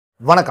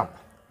வணக்கம்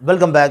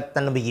welcome back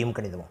தன்னம்பிக்கையும்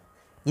கணிதமும்.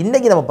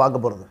 இன்றைக்கி நம்ம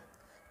பார்க்க போகிறது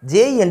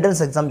JEE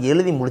என்ட்ரன்ஸ் எக்ஸாம்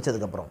எழுதி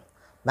முடித்ததுக்கப்புறம்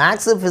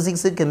மேக்ஸு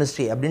ஃபிசிக்ஸு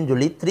கெமிஸ்ட்ரி அப்படின்னு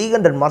சொல்லி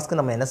 300 மார்க்ஸ்க்கு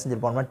நம்ம என்ன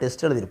செஞ்சுருப்போம்னா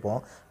டெஸ்ட் எழுதியிருப்போம்.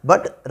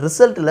 பட்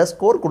ரிசல்ட்டில்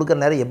ஸ்கோர் கொடுக்குற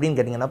நேரம் எப்படின்னு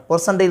கேட்டிங்கன்னா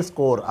பெர்சன்டைல்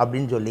ஸ்கோர்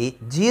அப்படின்னு சொல்லி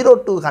 0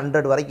 to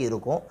 100 வரைக்கும்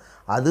இருக்கும்.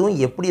 அதுவும்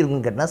எப்படி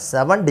இருக்குன்னு கேட்டிங்கன்னா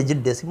 7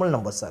 டிஜிட் டெசிமல்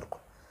நம்பர்ஸாக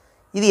இருக்கும்.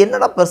 இது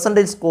என்னடா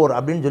பெர்சன்டைல் ஸ்கோர்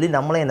அப்படின்னு சொல்லி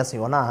நம்மளே என்ன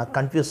செய்வோம்னா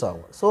கன்ஃபியூஸ்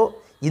ஆகும். ஸோ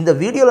இந்த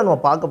வீடியோவில்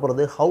நம்ம பார்க்க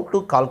போகிறது ஹவு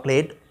டு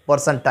கால்குலேட்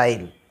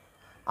பெர்சன்டைல்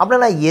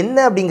அப்படின்னா என்ன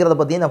அப்படிங்கிறத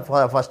பற்றி நான்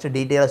ஃபஸ்ட்டு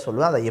டீட்டெயிலாக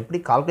சொல்லுவேன். அதை எப்படி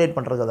கால்குலேட்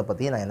பண்ணுறதை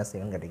பற்றி நான் என்ன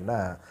செய்வேன்னு கேட்டிங்கன்னா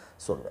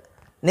சொல்லுவேன்.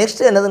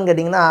 நெக்ஸ்ட்டு என்னதுன்னு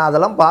கேட்டிங்கன்னா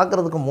அதெல்லாம்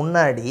பார்க்குறதுக்கு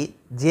முன்னாடி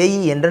JEE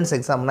என்ட்ரன்ஸ்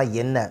எக்ஸாம்னா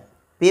என்ன,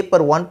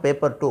 பேப்பர் 1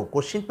 பேப்பர் 2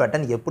 கொஷின்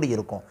பேட்டர்ன் எப்படி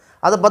இருக்கும்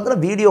அதை பற்றின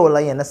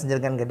வீடியோவெல்லாம் என்ன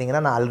செஞ்சுருக்கேன்னு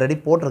கேட்டிங்கன்னா நான் ஆல்ரெடி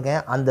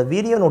போட்டிருக்கேன். அந்த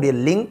வீடியோனுடைய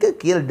லிங்க்கு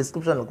கீழே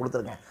டிஸ்கிரிப்ஷனில்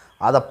கொடுத்துருக்கேன்.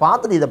 அதை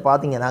பார்த்துட்டு இதை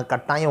பார்த்தீங்கன்னா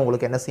கட்டாயம்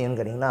உங்களுக்கு என்ன செய்யணும்னு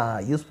கேட்டிங்கன்னா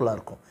யூஸ்ஃபுல்லாக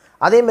இருக்கும்.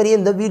 அதேமாரி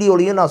இந்த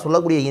வீடியோலையும் நான்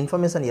சொல்லக்கூடிய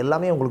இன்ஃபர்மேஷன்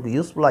எல்லாமே உங்களுக்கு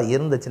யூஸ்ஃபுல்லாக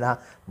இருந்துச்சுன்னா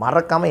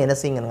மறக்காமல் என்ன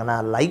செய்யுங்கன்னா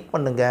லைக்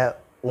பண்ணுங்கள்,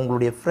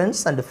 உங்களுடைய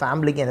ஃப்ரெண்ட்ஸ் அண்ட்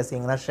ஃபேமிலிக்கு என்ன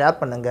செய்யுங்கன்னா ஷேர்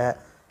பண்ணுங்கள்.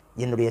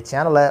 என்னுடைய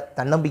சேனலை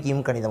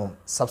தன்னம்பிக்கையும் கணிதமும்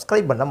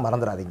சப்ஸ்கிரைப் பண்ண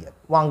மறந்துடாதீங்க.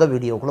 வாங்க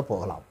வீடியோக்குள்ளே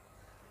போகலாம்.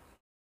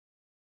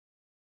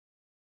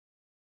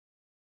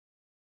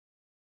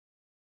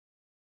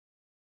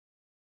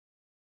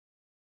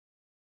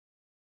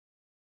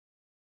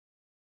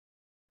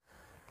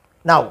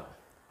 நான்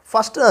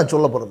ஃபஸ்ட்டு நான்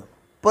சொல்ல போகிறது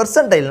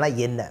பெர்சன்டைல்னால்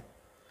என்ன.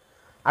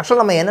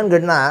 ஆக்சுவலாக நம்ம என்னென்னு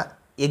கேட்டால்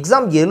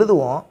எக்ஸாம்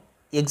எழுதுவோம்.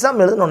 எக்ஸாம்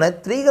எழுதினோடனே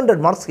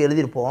 300 மார்க்ஸ்க்கு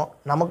எழுதியிருப்போம்.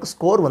 நமக்கு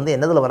ஸ்கோர் வந்து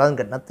என்னதில் வராதுன்னு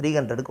கேட்டால்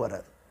 300க்கு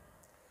வராது.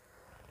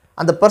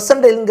 அந்த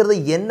பெர்சன்டைலுங்கிறது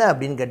என்ன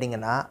அப்படின்னு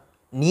கேட்டிங்கன்னா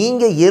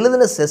நீங்கள்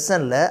எழுதின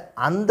செஷனில்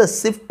அந்த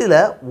ஷிஃப்ட்டில்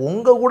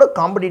உங்கள் கூட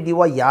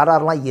காம்படிட்டிவாக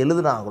யாரெல்லாம்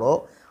எழுதுனாங்களோ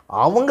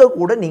அவங்க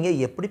கூட நீங்கள்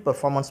எப்படி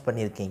பெர்ஃபார்மன்ஸ்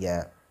பண்ணியிருக்கீங்க.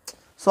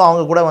 ஸோ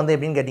அவங்க கூட வந்து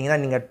எப்படின்னு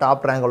கேட்டிங்கன்னா நீங்கள்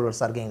டாப் ரேங்க்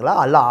ஹோல்டர்ஸாக இருக்கீங்களா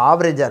அல்ல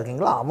ஆவரேஜாக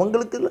இருக்கீங்களா,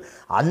 அவங்களுக்கு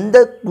அந்த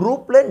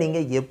குரூப்பில்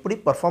நீங்கள் எப்படி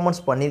பர்ஃபார்மன்ஸ்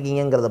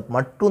பண்ணியிருக்கீங்கிறத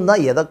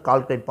மட்டும்தான் எதை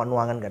கால்குலேட்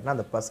பண்ணுவாங்கன்னு கேட்டால்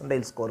அந்த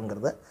பெர்சன்டைல்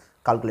ஸ்கோருங்கிறத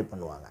கால்குலேட்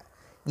பண்ணுவாங்க.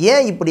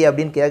 ஏன் இப்படி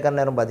அப்படின்னு கேட்குற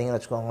நேரம் பார்த்தீங்கன்னு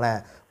வச்சுக்கோங்களேன்,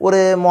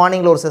 ஒரு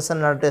மார்னிங்கில் ஒரு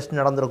செஷன் டெஸ்ட்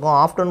நடந்திருக்கும்,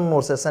 ஆஃப்டர்நூன்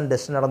ஒரு செஷன்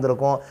டெஸ்ட்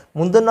நடந்திருக்கும்,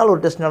 முந்தின நாள்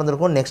ஒரு டெஸ்ட்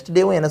நடந்திருக்கும், நெக்ஸ்ட்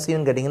டேவும் என்ன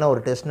செய்யும்னு கேட்டிங்கன்னா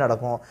ஒரு டெஸ்ட்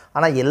நடக்கும்.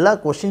 ஆனால் எல்லா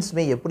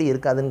கொஷின்ஸுமே எப்படி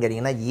இருக்காதுன்னு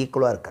கேட்டிங்கன்னா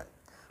ஈக்குவலாக இருக்காது.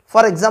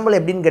 ஃபார் எக்ஸாம்பிள்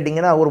எப்படின்னு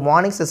கேட்டிங்கன்னா ஒரு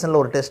மார்னிங் செஷனில்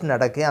ஒரு டெஸ்ட்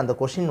நடக்கு, அந்த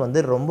கொஷின் வந்து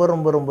ரொம்ப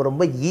ரொம்ப ரொம்ப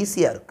ரொம்ப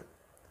ஈஸியாக இருக்குது.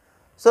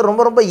 ஸோ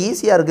ரொம்ப ரொம்ப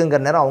ஈஸியாக இருக்குங்கிற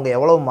நேரம் அவங்க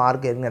எவ்வளோ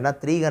மார்க் இருக்குங்கன்னா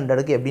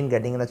 300க்கு எப்படின்னு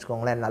கேட்டிங்கன்னு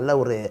வச்சுக்கோங்களேன் நல்ல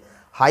ஒரு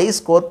ஹை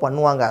ஸ்கோர்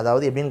பண்ணுவாங்க.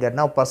 அதாவது எப்படின்னு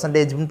கேட்டால்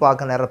பர்சன்டேஜ்னு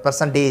பார்க்க நேரம்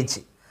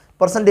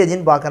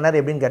பர்சன்டேஜ்னு பார்க்க நேரம்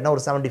எப்படின்னு கேட்டால்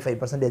ஒரு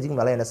 75%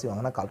 மேலே என்ன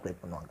செய்வாங்கன்னா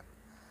கால்குலேட் பண்ணுவாங்க.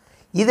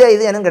 இது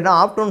என்னென்னு கேட்டால்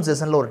ஆஃப்டர்நூன்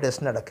செஷனில் ஒரு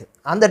டெஸ்ட் நடக்கு.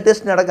 அந்த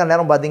டெஸ்ட் நடக்கிற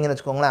நேரம் பார்த்தீங்கன்னு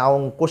வச்சுக்கோங்களேன்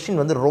அவங்க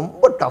கொஷின் வந்து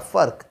ரொம்ப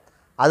டஃப்பாக இருக்குது.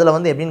 அதில்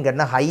வந்து எப்படின்னு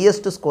கேட்டிங்கன்னா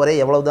ஹையஸ்ட் ஸ்கோரே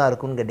எவ்வளோ தான்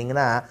இருக்குன்னு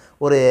கேட்டிங்கன்னா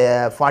ஒரு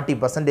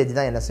 40%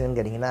 தான் என்ன செய்யுன்னு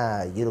கேட்டிங்கன்னா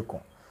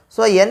இருக்கும்.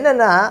 ஸோ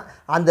என்னென்னா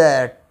அந்த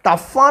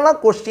டஃப்பான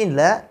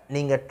கொஸ்டினில்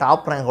நீங்கள்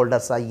டாப் ரேங்க்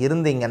ஹோல்டர்ஸாக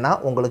இருந்தீங்கன்னா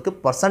உங்களுக்கு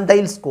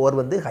பர்சன்டைல் ஸ்கோர்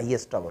வந்து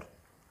ஹையஸ்ட்டாக வரும்.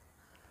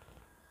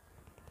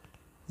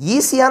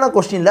 ஈஸியான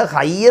கொஸ்டினில்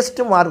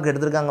ஹையஸ்ட் மார்க்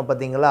எடுத்திருக்காங்க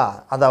பார்த்தீங்களா,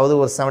 அதாவது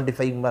ஒரு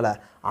 75 மேலே,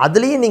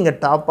 அதுலேயும் நீங்கள்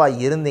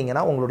டாப்பாக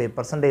இருந்தீங்கன்னா உங்களுடைய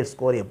பர்சன்டைல்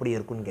ஸ்கோர் எப்படி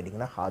இருக்குன்னு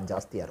கேட்டிங்கன்னா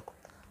ஜாஸ்தியாக இருக்கும்.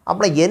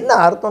 அப்புறம் என்ன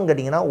அர்த்தம்னு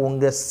கேட்டிங்கன்னா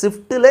உங்கள்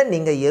ஷிஃப்ட்டில்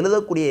நீங்கள்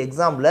எழுதக்கூடிய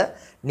எக்ஸாமில்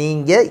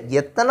நீங்கள்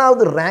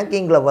எத்தனாவது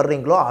ரேங்கிங்கில்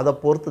வர்றீங்களோ அதை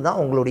பொறுத்து தான்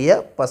உங்களுடைய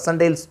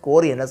பர்சன்டைல்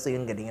ஸ்கோர் என்ன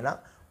செய்யும்னு கேட்டிங்கன்னா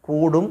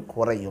கூடும்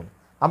குறையும்.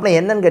 அப்புறம்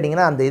என்னன்னு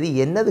கேட்டிங்கன்னா அந்த இது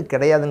என்னது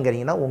கிடையாதுன்னு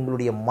கேட்டிங்கன்னா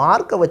உங்களுடைய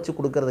மார்க்கை வச்சு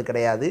கொடுக்கறது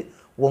கிடையாது,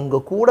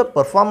 உங்கள் கூட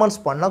பெர்ஃபார்மன்ஸ்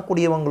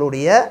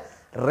பண்ணக்கூடியவங்களுடைய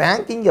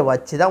ரேங்கிங்கை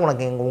வச்சு தான்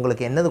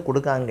உங்களுக்கு என்னது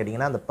கொடுக்காங்கன்னு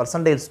கேட்டிங்கன்னா அந்த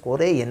பர்சன்டைல்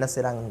ஸ்கோரே என்ன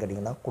செய்கிறாங்கன்னு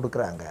கேட்டிங்கன்னா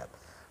கொடுக்குறாங்க.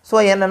 ஸோ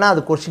என்னென்னா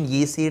அது கொஷின்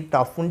ஈஸி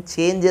டஃப்னு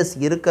சேஞ்சஸ்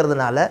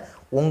இருக்கிறதுனால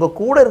உங்கள்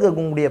கூட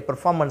இருக்கக்கூடிய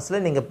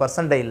பெர்ஃபார்மன்ஸில் நீங்கள்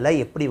பர்சன்டைலில்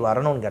எப்படி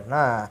வரணும்னு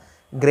கேட்டால்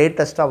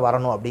கிரேட்டஸ்ட்டாக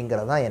வரணும்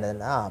அப்படிங்கிறது தான்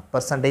என்னதுன்னா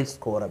பர்சன்டைல்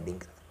ஸ்கோர்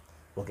அப்படிங்கிறது.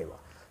 ஓகேவா?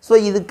 ஸோ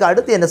இதுக்கு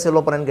அடுத்து என்ன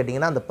சொல்ல போகிறேன்னு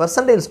கேட்டிங்கன்னா அந்த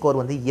பர்சன்டைல்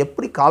ஸ்கோர் வந்து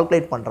எப்படி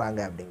கால்குலேட்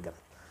பண்ணுறாங்க அப்படிங்கிறது.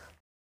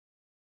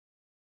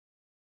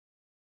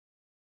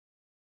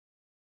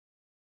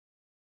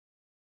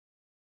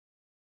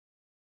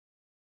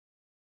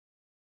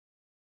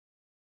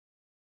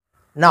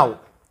 Now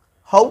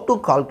how to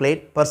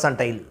calculate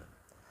percentile.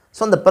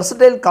 So அந்த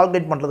பெர்சன்டைல்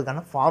கால்குலேட் பண்ணுறதுக்கான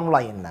ஃபார்முலா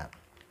என்ன?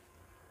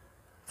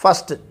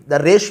 First the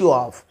ratio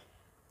of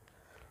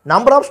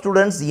number of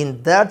students in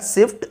that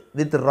shift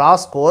with raw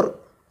score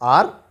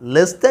R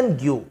less than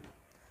Q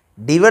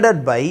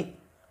divided by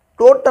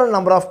total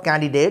number of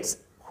candidates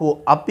who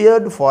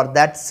appeared for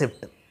that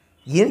shift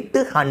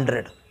into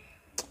 100.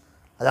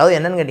 அதாவது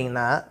என்னென்னு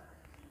கேட்டிங்கன்னா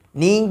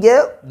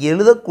நீங்கள்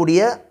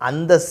எழுதக்கூடிய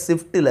அந்த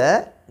ஷிஃப்ட்டில்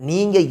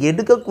நீங்கள்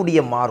எடுக்கக்கூடிய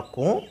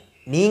மார்க்கும்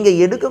நீங்கள்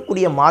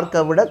எடுக்கக்கூடிய மார்க்கை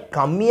விட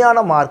கம்மியான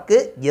மார்க்கு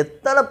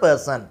எத்தனை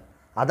பர்சன்ட்,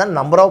 அதான்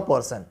number of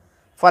percent.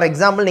 For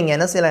example நீங்கள்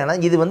என்ன செய்யலாம்னா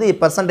இது வந்து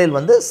பெர்சன்டைல்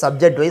வந்து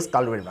சப்ஜெக்ட் வைஸ்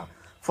கால்குலேட் பண்ணலாம்.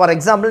 ஃபார்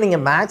எக்ஸாம்பிள்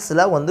நீங்கள்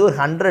மேக்ஸில் வந்து ஒரு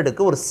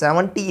 100க்கு ஒரு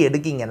 70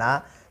 எடுக்கிங்கன்னா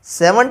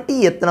 70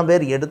 எத்தனை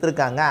பேர்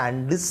எடுத்திருக்காங்க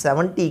அண்டு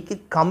 70க்கு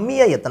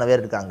கம்மியாக எத்தனை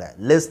பேர் இருக்காங்க,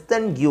 less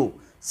than Q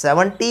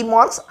 70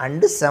 marks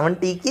and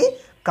 70க்கு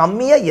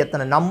கம்மியாக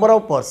எத்தனை நம்பர்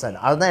ஆஃப் பர்சன்ட்,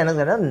 அதுதான்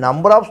என்ன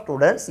number of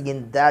students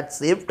in that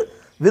shift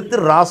with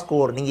raw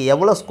score நீங்கள்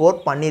எவ்வளோ ஸ்கோர்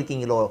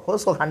பண்ணியிருக்கீங்களோ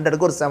ஸோ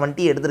 100க்கு ஒரு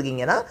 70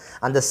 எடுத்திருக்கீங்கன்னா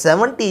அந்த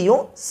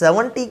 70யும்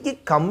 70க்கு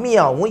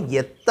கம்மியாகவும்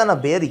எத்தனை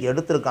பேர்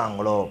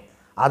எடுத்திருக்காங்களோ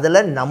அதில்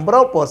நம்பர்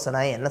ஆஃப்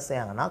பர்சனை என்ன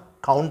செய்யாங்கன்னா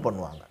கவுண்ட்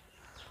பண்ணுவாங்க.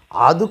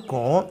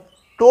 அதுக்கும்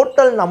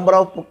டோட்டல் நம்பர்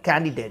ஆஃப்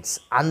கேண்டிடேட்ஸ்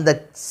அந்த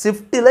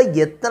ஷிஃப்ட்டில்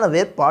எத்தனை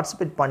பேர்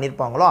பார்ட்டிசிபேட்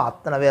பண்ணியிருப்பாங்களோ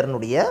அத்தனை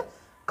பேருனுடைய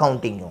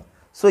கவுண்டிங்கும்.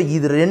 ஸோ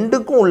இது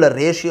ரெண்டுக்கும் உள்ள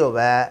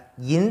ரேஷியோவை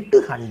இன்ட்டு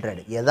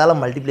 100 எதால்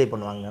மல்டிப்ளை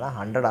பண்ணுவாங்கன்னா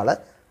 100ஆல்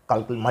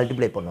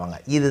மல்டிப்ளை பண்ணுவாங்க.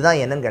 இதுதான்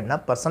என்னன்னு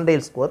கேட்டால்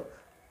பர்சன்டைல் ஸ்கோர்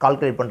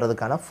கால்குலேட்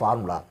பண்ணுறதுக்கான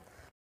ஃபார்முலா.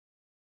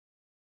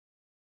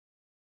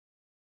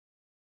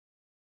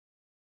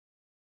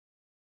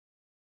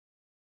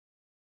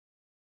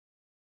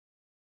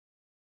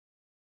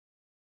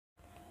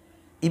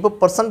 இப்போ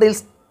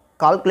பர்சன்டைல்ஸ்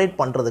கால்குலேட்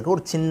பண்ணுறதுக்கு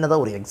ஒரு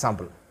சின்னதாக ஒரு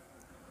எக்ஸாம்பிள்.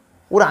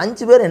 ஒரு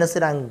 5 பேர் என்ன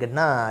செய்கிறாங்கன்னு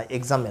கேட்டால்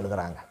எக்ஸாம்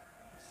எழுதுகிறாங்க.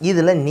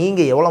 இதில்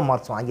நீங்கள் எவ்வளோ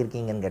மார்க்ஸ்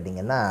வாங்கியிருக்கீங்கன்னு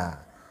கேட்டிங்கன்னா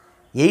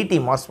 80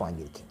 மார்க்ஸ்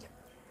வாங்கியிருக்கீங்க.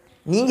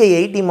 நீங்கள்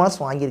 80 மார்க்ஸ்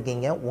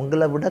வாங்கியிருக்கீங்க.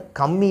 உங்களை விட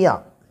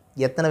கம்மியாக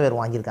எத்தனை பேர்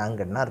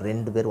வாங்கியிருக்காங்கன்னு கேட்டால்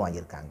 2 பேர்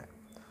வாங்கியிருக்காங்க.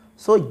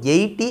 ஸோ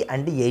 80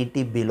 அண்ட்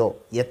 80 பிலோ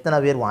எத்தனை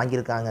பேர்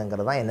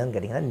வாங்கியிருக்காங்கங்கிறது தான் என்னென்னு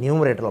கேட்டிங்கன்னா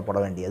நியூமரேட்டரில் போட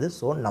வேண்டியது.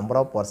 ஸோ நம்பர்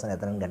ஆஃப் பர்சன்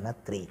எத்தனைன்னு கேட்டால்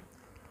 3.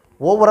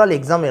 ஓவரால்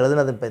எக்ஸாம்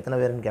எழுதுனது இப்போ எத்தனை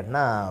பேருன்னு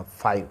கேட்டால்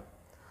 5.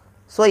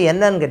 ஸோ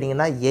என்னன்னு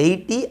கேட்டிங்கன்னா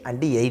 80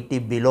 அண்ட் 80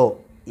 பிலோ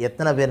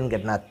எத்தனை பேருன்னு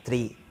கேட்டால்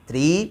 3.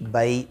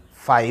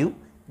 3/5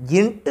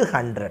 இன்ட்டு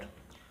 100.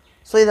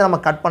 ஸோ இதை நம்ம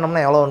கட்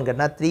பண்ணோம்னா எவ்வளோன்னு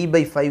கேட்டால்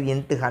 3/5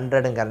 இன்ட்டு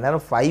 100ங்கிற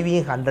நேரம்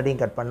 5யும்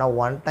 100யும் கட் பண்ணால்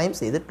 1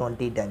 டைம்ஸ் இது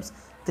 20 டைம்ஸ்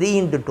 3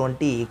 ×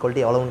 20 ஈக்குவல்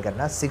டு எவ்வளோன்னு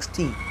கேட்டால்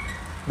 60.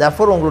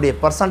 தர்ஃபோர் உங்களுடைய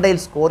பர்சன்டைல்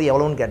ஸ்கோர்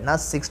எவ்வளோன்னு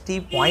கேட்டால்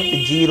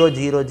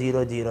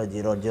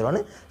 60.0000000ன்னு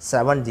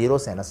 7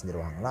 zeros என்ன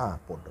செஞ்சுருவாங்கன்னா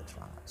போட்டு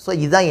வச்சுருவாங்க. ஸோ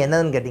இதுதான்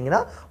என்னதுன்னு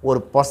கேட்டிங்கன்னா ஒரு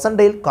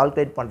பர்சன்டைல்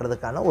கால்குலேட்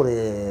பண்ணுறதுக்கான ஒரு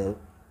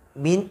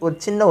ஒரு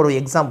சின்ன ஒரு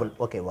எக்ஸாம்பிள்.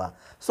 ஓகேவா?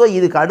 ஸோ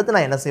இதுக்கு அடுத்து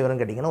நான் என்ன செய்வேன்னு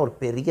கேட்டிங்கன்னா ஒரு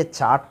பெரிய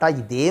சார்ட்டாக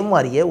இதே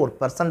மாதிரியே ஒரு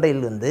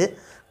பர்சன்டைல் வந்து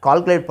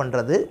கால்குலேட்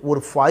பண்ணுறது ஒரு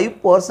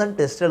 5%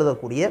 டெஸ்ட்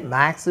எழுதக்கூடிய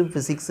மேக்ஸு,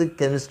 ஃபிசிக்ஸு,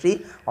 கெமிஸ்ட்ரி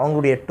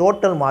அவங்களுடைய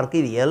டோட்டல் மார்க்கு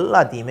இது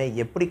எல்லாத்தையுமே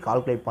எப்படி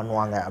கால்குலேட்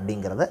பண்ணுவாங்க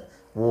அப்படிங்கிறத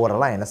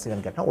ஓவராலாக என்ன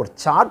செய்வேன்னு கேட்டால் ஒரு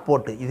சார்ட்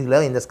போட்டு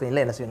இதில் இந்த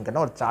ஸ்க்ரீனில் என்ன செய்வேன்னு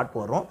கேட்டால் ஒரு சார்ட்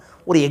போடுறோம்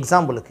ஒரு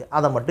எக்ஸாம்பிளுக்கு.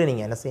 அதை மட்டும்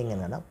நீங்கள் என்ன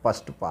செய்யுங்கன்னா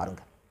ஃபஸ்ட்டு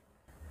பாருங்கள்.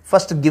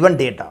 First given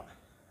data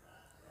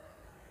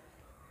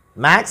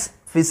maths,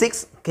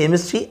 physics,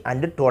 chemistry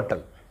and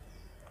total.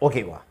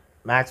 ஓகேவா?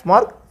 Maths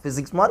mark,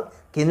 physics mark,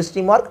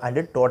 chemistry mark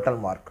and total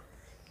mark.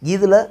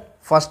 இதில்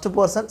first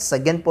person,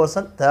 second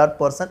person, third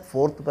person,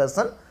 fourth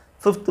person,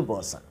 fifth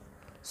person.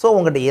 So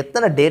உங்கள்கிட்ட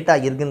எத்தனை டேட்டா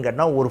இருக்குதுன்னு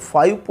கேட்டால் ஒரு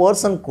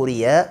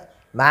 5%க்குரிய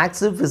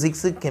maths,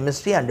 physics,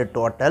 chemistry and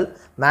total,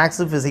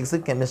 maths, physics,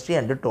 chemistry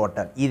and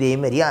total.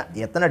 இதேமாரி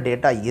எத்தனை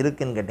data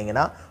இருக்குதுன்னு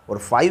கேட்டிங்கன்னா ஒரு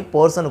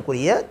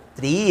 5%க்குரிய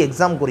 3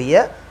 எக்ஸாமுக்குரிய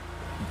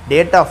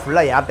டேட்டா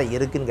ஃபுல்லாக யார்கிட்ட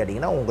இருக்குதுன்னு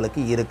கேட்டிங்கன்னா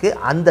உங்களுக்கு இருக்குது.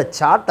 அந்த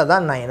சார்ட்டை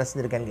தான் நான் என்ன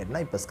செஞ்சுருக்கேன்னு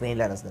கேட்டிங்கன்னா இப்போ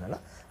ஸ்க்ரீனில் என்ன செஞ்சேன்னா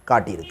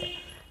காட்டியிருக்கேன்.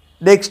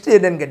 நெக்ஸ்ட்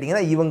என்னன்னு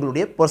கேட்டிங்கன்னா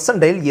இவங்களுடைய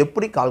பர்சன்டைல்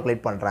எப்படி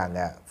கால்குலேட் பண்ணுறாங்க.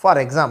 For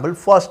example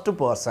first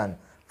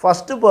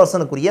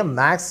பர்சனுக்குரிய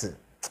maths,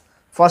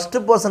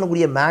 first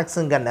பர்சனுக்குரிய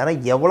மேக்ஸுங்கிற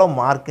நேரம் எவ்வளோ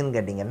மார்க்குன்னு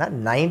கேட்டிங்கன்னா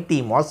 90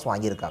 மார்க்ஸ்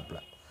வாங்கியிருக்காப்புல.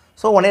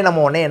 ஸோ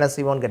உடனே என்ன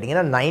செய்வோம்னு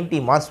கேட்டிங்கன்னா 90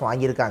 மார்க்ஸ்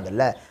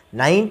வாங்கியிருக்காங்கல்ல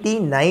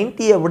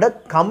 90யை விட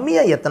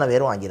கம்மியாக எத்தனை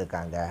பேர்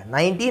வாங்கியிருக்காங்க,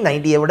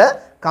 90யை விட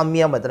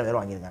கம்மியாக எத்தனை பேர்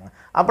வாங்கியிருக்காங்க.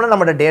 அப்புறம்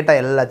நம்மளோட டேட்டா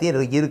எல்லாத்தையும்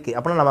இருக்குது.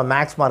 அப்புறம் நம்ம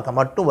மேக்ஸ் மார்க்கை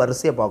மட்டும்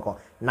வரிசையாக பார்க்கும்.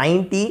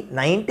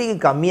 90க்கு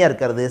கம்மியாக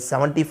இருக்கிறது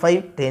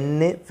 75,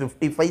 10,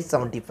 55,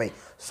 75.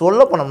 சொல்ல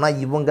போனோம்னா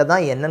இவங்க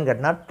தான் என்னன்னு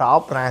கேட்டால்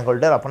டாப் ரேங்க்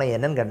ஹோல்டர். அப்புறம்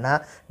என்னன்னு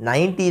கேட்டால்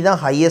 90 தான்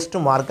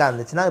ஹையஸ்ட்டு மார்க்காக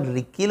இருந்துச்சுன்னா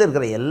கீழே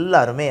இருக்கிற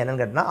எல்லாருமே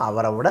என்னென்னு கேட்டால்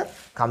அவரை விட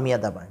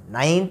கம்மியாக தான்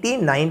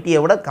 90யை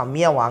விட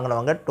கம்மியாக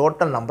வாங்கினவங்க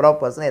டோட்டல் நம்பர் ஆஃப்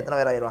பர்சன் எத்தனை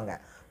பேர் ஆயிடுவாங்க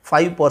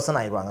 5%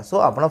 ஆயிடுவாங்க. ஸோ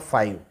அப்படின்னா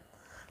 5.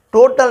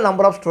 Total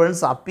number of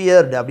students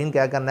appeared அப்படின்னு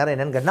கேட்குற நேரம்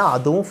என்னென்னு கேட்டால்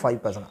அதுவும்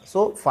 5%. ஸோ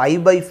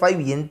 5/5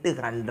 இன்ட்டு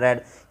 100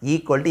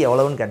 ஈக்குவல் டு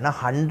எவ்வளோன்னு கேட்டால்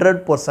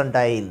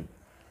 100%.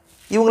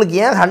 இவங்களுக்கு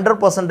ஏன்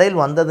 100%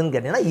 வந்ததுன்னு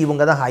கேட்டிங்கன்னா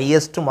இவங்க தான்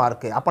ஹையஸ்ட்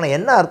மார்க்கு. அப்போ நான்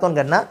என்ன அர்த்தம்னு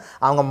கேட்டால்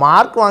அவங்க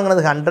மார்க்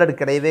வாங்கினது 100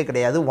 கிடையவே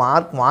கிடையாது,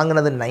 மார்க்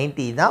வாங்கினது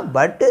 90 தான்.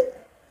 பட்டு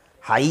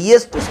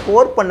ஹையஸ்ட்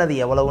ஸ்கோர் பண்ணது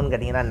எவ்வளவுன்னு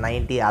கேட்டிங்கன்னா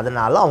 90.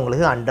 அதனால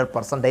அவங்களுக்கு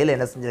 100%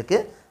 என்ன செஞ்சுருக்கு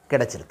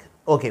கிடச்சிருக்கு.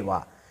 ஓகேவா?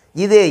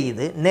 இது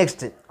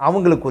நெக்ஸ்ட்டு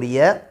அவங்களுக்குரிய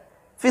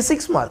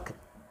ஃபிசிக்ஸ்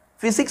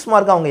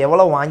மார்க் அவங்க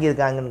எவ்வளோ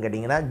வாங்கியிருக்காங்கன்னு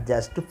கேட்டிங்கன்னா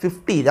ஜஸ்ட்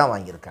 50 தான்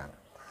வாங்கியிருக்காங்க.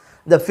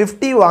 இந்த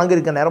 50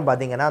 வாங்கியிருக்க நேரம்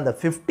பார்த்திங்கன்னா அந்த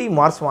 50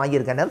 மார்க்ஸ்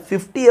வாங்கியிருக்க நேரம்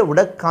 50யை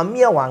விட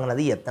கம்மியாக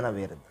வாங்கினது எத்தனை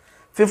பேர்,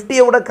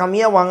 50யை விட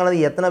கம்மியாக வாங்கினது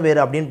எத்தனை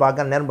பேர் அப்படின்னு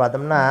பார்க்குற நேரம்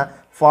பார்த்தோம்னா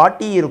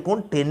 40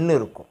 இருக்கும், 10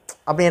 இருக்கும்.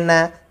 அப்போ என்ன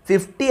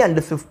 50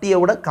 அண்டு 50யை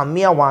விட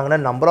கம்மியாக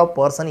வாங்கின நம்பர் ஆஃப்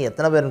பர்சன்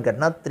எத்தனை பேருன்னு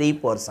கேட்டால்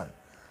 3%.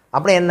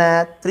 அப்புறம் என்ன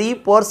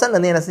 3%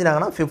 வந்து என்ன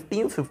செய்கிறாங்கன்னா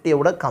 50யும் 50யை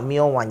விட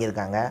கம்மியாகவும்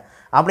வாங்கியிருக்காங்க.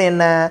 அப்புறம்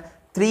என்ன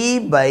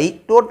 3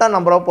 total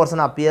number of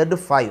person appeared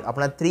 5.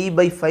 அப்படின்னா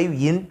 3/5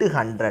 இன்ட்டு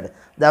 100.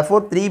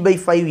 தர்ஃபோர்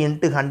 3/5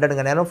 இன்ட்டு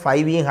 100ங்க நேரம்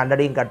 5யும்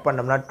 100யும் கட்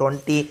பண்ணோம்னா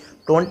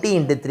 20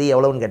 இன்ட்டு 3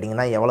 எவ்வளோன்னு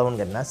கேட்டிங்கன்னா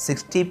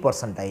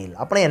 60%.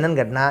 அப்புறம் என்னென்னு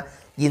கேட்டிங்கன்னா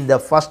இந்த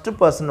ஃபஸ்ட்டு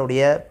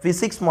பர்சனுடைய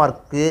ஃபிசிக்ஸ்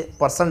மார்க்கு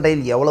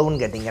பர்சன்டைல்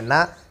எவ்வளவுன்னு கேட்டிங்கன்னா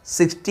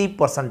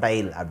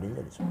 60% அப்படின்னு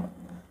சொல்லி சொல்லுவோம்.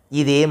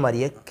 இதே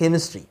மாதிரியே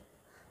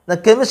இந்த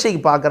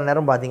கெமிஸ்ட்ரிக்கு பார்க்குற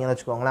நேரம் பார்த்தீங்கன்னு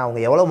வச்சுக்கோங்களேன், அவங்க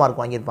எவ்வளோ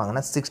மார்க்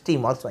வாங்கியிருப்பாங்கன்னா 60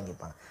 மார்க்ஸ்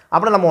வாங்கியிருப்பாங்க.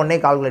 அப்புறம் நம்ம உடனே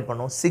கால்குலேட்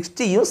பண்ணுவோம்,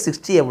 60யும்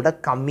 60யை விட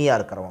கம்மியாக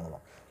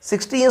இருக்கிறவங்களும்.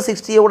 60யும்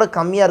 60யை விட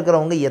கம்மியாக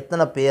இருக்கிறவங்க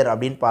எத்தனை பேர்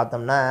அப்படின்னு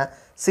பார்த்தோம்னா,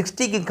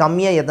 60க்கு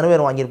கம்மியாக எத்தனை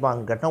பேர்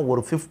வாங்கியிருப்பாங்க கேட்டால்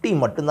ஒரு 50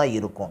 மட்டும்தான்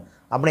இருக்கும்.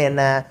 அப்புறம்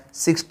என்ன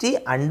 60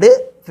 அண்டு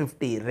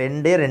 50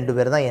 ரெண்டு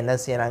பேர் தான் என்ன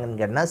செய்கிறாங்கன்னு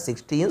கேட்டால்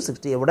 60யும்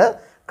 60யை விட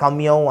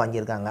கம்மியாகவும்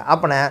வாங்கியிருக்காங்க.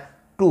 அப்போனா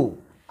 2.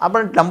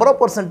 அப்புறம் number of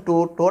person 2,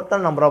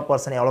 total number of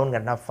person எவ்வளோன்னு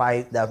கேட்டால்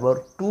 5. therefore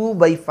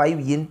 2/5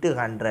 into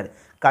 100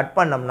 கட்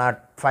பண்ணோம்னா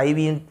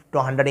 5 into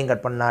 100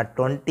 கட் பண்ணால்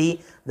 20.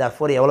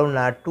 therefore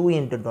எவ்வளோன்னா 2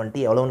 into 20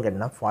 எவ்வளோன்னு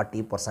கேட்டால்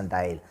 40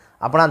 percentile.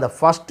 அப்புறம் அந்த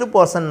ஃபஸ்ட்டு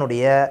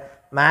பர்சனுடைய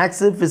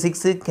மேக்ஸு,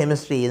 ஃபிசிக்ஸு,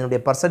 கெமிஸ்ட்ரி இதனுடைய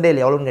பர்சன்டேஜ்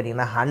எவ்வளோன்னு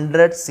கேட்டிங்கன்னா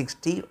 100,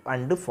 60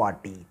 அண்டு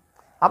 40.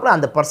 அப்புறம்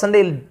அந்த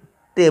பர்சன்டேஜ்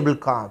டேபிள்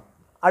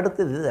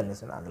அடுத்தது என்ன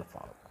சொன்னால் அதில்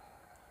ஃபாலோ.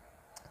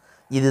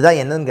 இதுதான்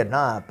என்னன்னு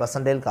கேட்டால்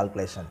பர்சன்டேஜ்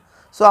கால்குலேஷன்.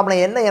 ஸோ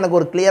அப்புறம் என்ன எனக்கு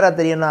ஒரு கிளியராக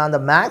தெரியும்னா, அந்த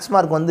மேக்ஸ்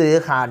மார்க் வந்து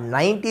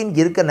 19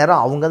 இருக்க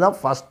நேரம் அவங்க தான்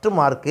ஃபஸ்ட்டு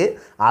மார்க்கு.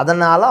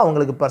 அதனால்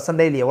அவங்களுக்கு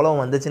பர்சன்டேஜ் எவ்வளோ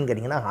வந்துச்சுன்னு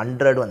கேட்டிங்கன்னா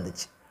 100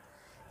 வந்துச்சு.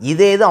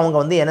 இதே இது அவங்க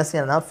வந்து என்ன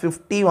செய்யணும்னா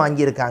 50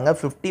 வாங்கியிருக்காங்க.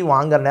 50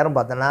 வாங்குற நேரம்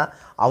பார்த்தோன்னா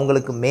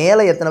அவங்களுக்கு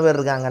மேலே எத்தனை பேர்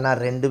இருக்காங்கன்னா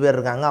 2 பேர்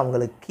இருக்காங்க.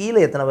 அவங்களுக்கு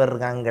கீழே எத்தனை பேர்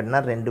இருக்காங்கன்னு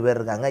கேட்டால் 2 பேர்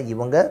இருக்காங்க.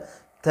 இவங்க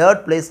 3rd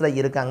பிளேஸில்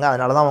இருக்காங்க.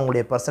 அதனால தான்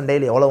அவங்களுடைய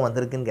பர்சன்டேஜ் எவ்வளோ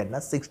வந்திருக்குன்னு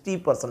கேட்டால்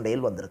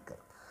 60% வந்திருக்கு.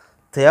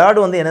 3rd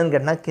வந்து என்னென்னு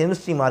கேட்டால்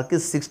கெமிஸ்ட்ரி மார்க்கு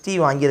 60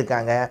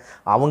 வாங்கியிருக்காங்க.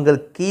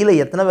 அவங்களுக்கு கீழே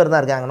எத்தனை பேர்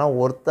தான் இருக்காங்கன்னா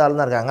ஒருத்தாள்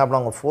தான் இருக்காங்க. அப்புறம்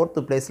அவங்க 4th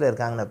பிளேஸில்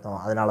இருக்காங்கன்னு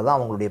அர்த்தம். அதனால தான்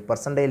அவங்களுடைய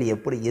பர்சன்டேஜ்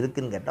எப்படி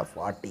இருக்குதுன்னு கேட்டால்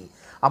 40.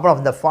 அப்புறம்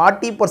இந்த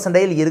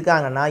 40%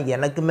 இருக்காங்கன்னா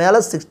எனக்கு மேலே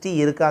 60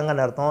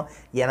 இருக்காங்கன்னு அர்த்தம்,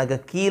 எனக்கு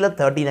கீழே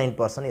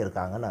 39%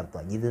 இருக்காங்கன்னு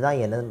அர்த்தம். இதுதான்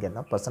என்னதுன்னு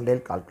கேட்டால்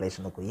பர்சன்டேஜ்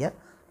கால்குலேஷனுக்குரிய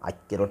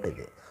அக்யூரேட்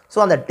இது. ஸோ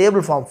அந்த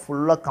டேபிள் ஃபார்ம்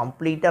ஃபுல்லாக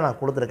கம்ப்ளீட்டாக நான்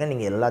கொடுத்துருக்கேன்.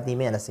 நீங்கள்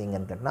எல்லாத்தையுமே என்ன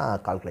செய்யுங்கன்னு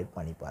கேட்டால் கால்குலேட்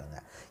பண்ணி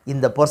பாருங்கள்.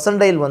 இந்த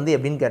பர்சன்டேஜ் வந்து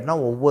எப்படின்னு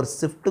கேட்டால் ஒவ்வொரு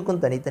ஷிஃப்ட்டுக்கும்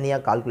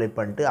தனித்தனியாக கால்குலேட்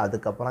பண்ணிட்டு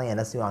அதுக்கப்புறம்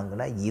என்ன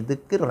செய்வாங்கன்னா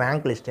இதுக்கு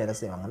ரேங்க் லிஸ்ட் என்ன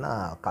செய்வாங்கன்னா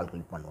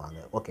கால்குலேட் பண்ணுவாங்க.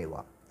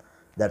 ஓகேவா?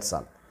 That's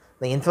all.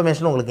 இந்த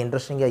இன்ஃபர்மேஷன் உங்களுக்கு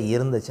இன்ட்ரெஸ்டிங்காக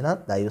இருந்துச்சுன்னா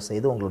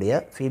தயவுசெய்து உங்களுடைய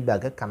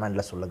ஃபீட்பேக்கை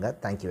கமெண்டில் சொல்லுங்கள்.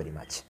 Thank you very much.